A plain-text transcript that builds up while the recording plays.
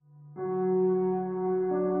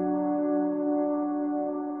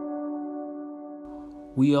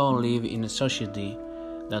We all live in a society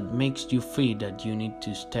that makes you feel that you need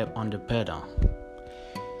to step on the pedal.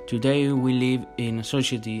 Today we live in a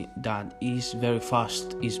society that is very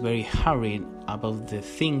fast, is very hurried about the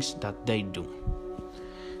things that they do.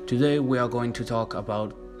 Today we are going to talk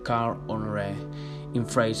about Carl Honoré in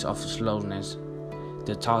Phrase of Slowness,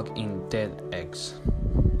 the talk in TEDx.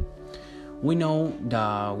 We know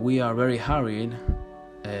that we are very hurried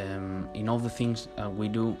in all the things that we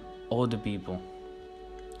do, all the people.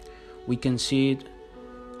 We can see it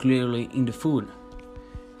clearly in the food.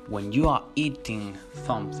 When you are eating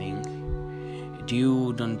something,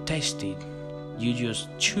 you don't taste it. You just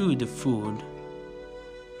chew the food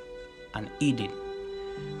and eat it.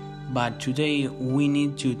 But today we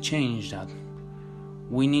need to change that.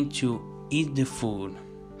 We need to eat the food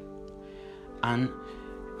and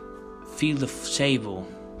feel the savor,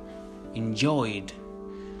 enjoy it,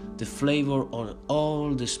 the flavor of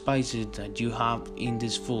all the spices that you have in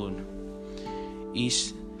this food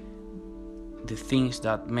is the things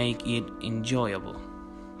that make it enjoyable.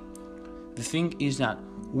 The thing is that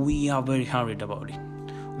we are very hurried about it.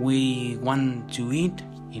 We want to eat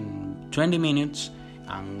in 20 minutes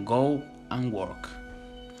and go and work.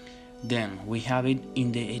 Then we have it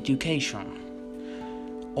in the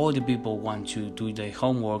education. All the people want to do their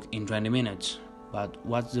homework in 20 minutes. But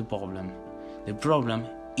what's the problem? The problem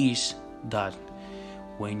is that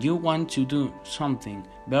when you want to do something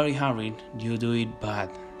very hurried, you do it bad.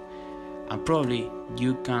 And probably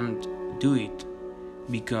you can't do it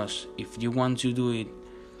because if you want to do it,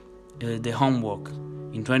 the homework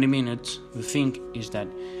in 20 minutes, the thing is that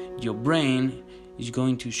your brain is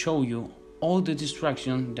going to show you all the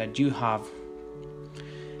distraction that you have.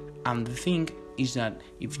 And the thing is that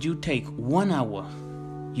if you take 1 hour,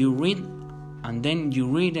 you read and then you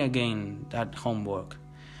read again that homework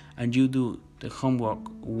and you do the homework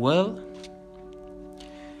well,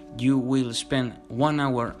 you will spend 1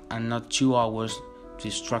 hour and not 2 hours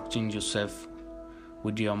distracting yourself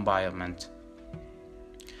with the environment.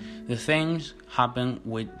 The things happen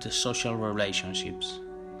with the social relationships.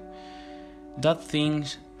 That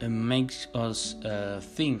things makes us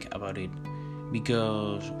think about it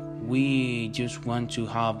because we just want to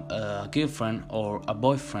have a girlfriend or a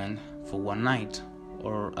boyfriend for one night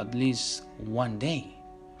or at least one day.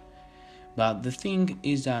 But the thing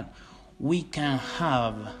is that we can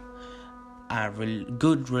have a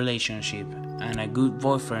good relationship and a good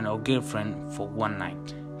boyfriend or girlfriend for one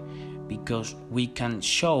night because we can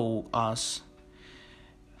show us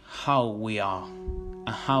how we are and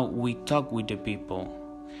how we talk with the people,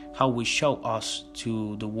 how we show us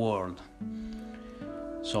to the world.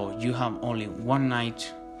 So you have only one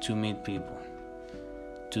night to meet people.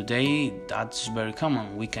 Today that's very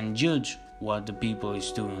common. We can judge what the people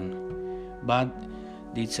is doing. But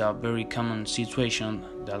it's a very common situation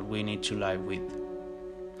that we need to live with.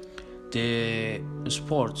 The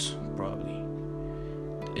sports, probably.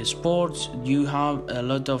 Sports, you have a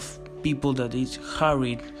lot of people that is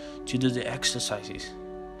hurried to do the exercises.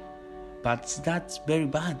 But that's very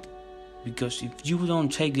bad, because if you don't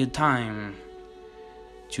take the time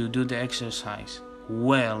to do the exercise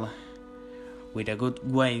well, with a good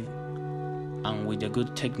way and with a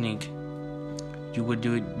good technique, you will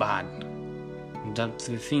do it bad. That's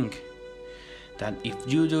the thing, that if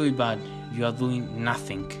you do it bad, you are doing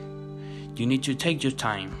nothing. You need to take your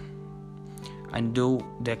time and do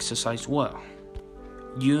the exercise well.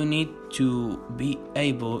 You need to be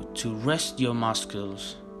able to rest your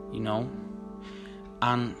muscles,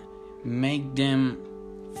 and make them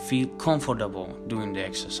feel comfortable doing the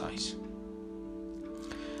exercise.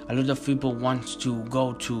 A lot of people want to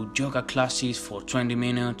go to yoga classes for 20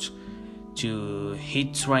 minutes, to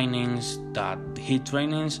HIIT trainings. That HIIT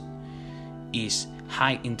trainings is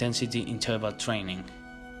high intensity interval training.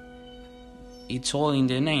 It's all in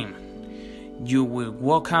the name. You will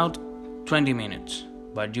work out 20 minutes,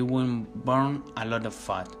 but you will burn a lot of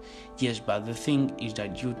fat. Yes, but the thing is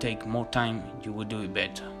that you take more time, you will do it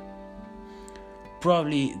better.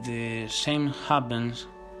 Probably the same happens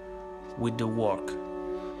with the work.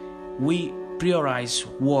 We prioritize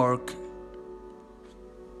work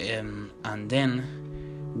and then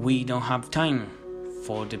we don't have time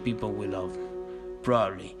for the people we love.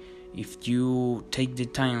 Probably if you take the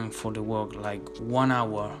time for the work, like 1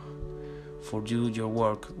 hour for do your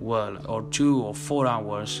work well, or 2 or 4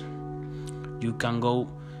 hours, you can go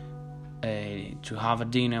to have a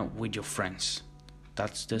dinner with your friends.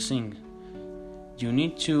 That's the thing. You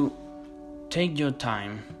need to take your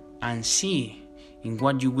time and see in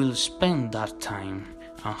what you will spend that time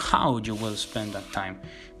and how you will spend that time,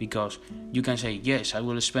 because you can say, yes, I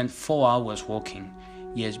will spend 4 hours walking.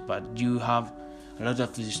 Yes, but you have a lot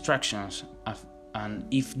of distractions, and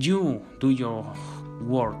if you do your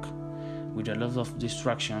work with a lot of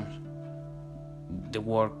distractions, the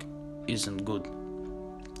work isn't good.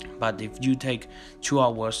 But if you take 2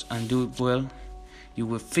 hours and do it well, you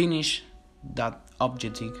will finish that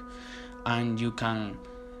objective, and you can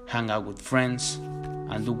hang out with friends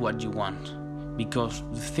and do what you want. Because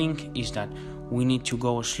the thing is that we need to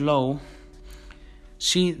go slow,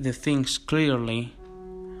 see the things clearly,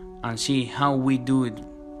 and see how we do it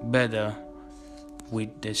better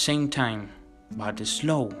with the same time but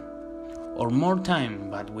slow, or more time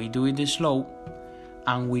but we do it slow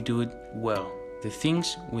and we do it well. The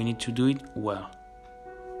things we need to do it well.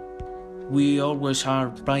 We always are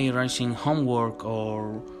prioritizing homework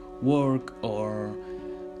or work or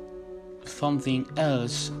something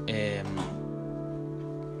else,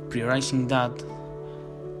 prioritizing that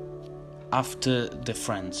after the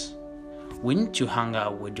friends. We need to hang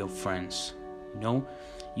out with your friends.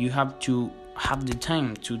 You have to have the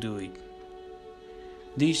time to do it.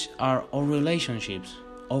 These are all relationships,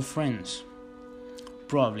 all friends.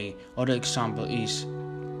 Probably other example is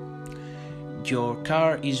your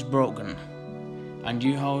car is broken and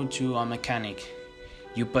you go to a mechanic.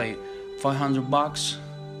 You pay $500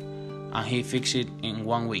 and he fixed it in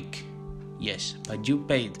 1 week. Yes, but you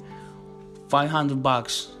paid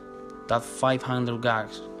 $500. That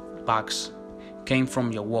 $500 came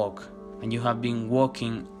from your work, and you have been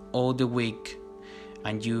working all the week,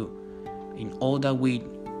 and in all that week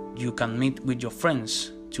you can meet with your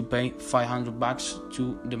friends to pay $500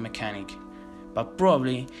 to the mechanic. But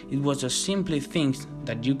probably it was a simple thing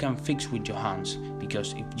that you can fix with your hands,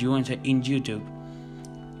 because if you enter in YouTube,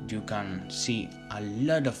 you can see a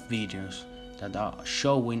lot of videos that are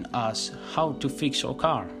showing us how to fix our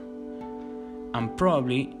car, and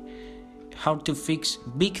probably how to fix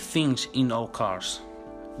big things in our cars.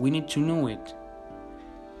 We need to know it.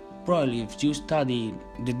 Probably if you study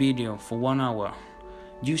the video for 1 hour,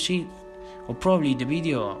 you see, or probably the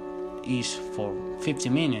video is for 50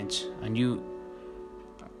 minutes and you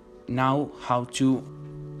know how to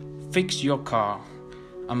fix your car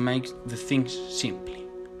and make the things simply.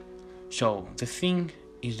 So the thing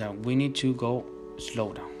is that we need to go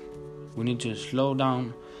slow down. We need to slow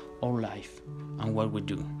down our life and what we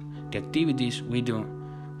do. The activities we do,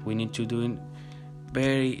 we need to do it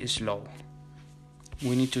very slow.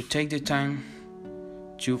 We need to take the time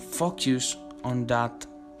to focus on that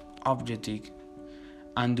objective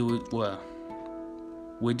and do it well,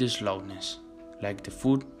 with the slowness, like the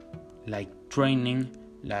food, like training,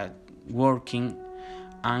 like working,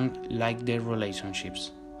 and like the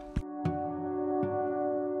relationships.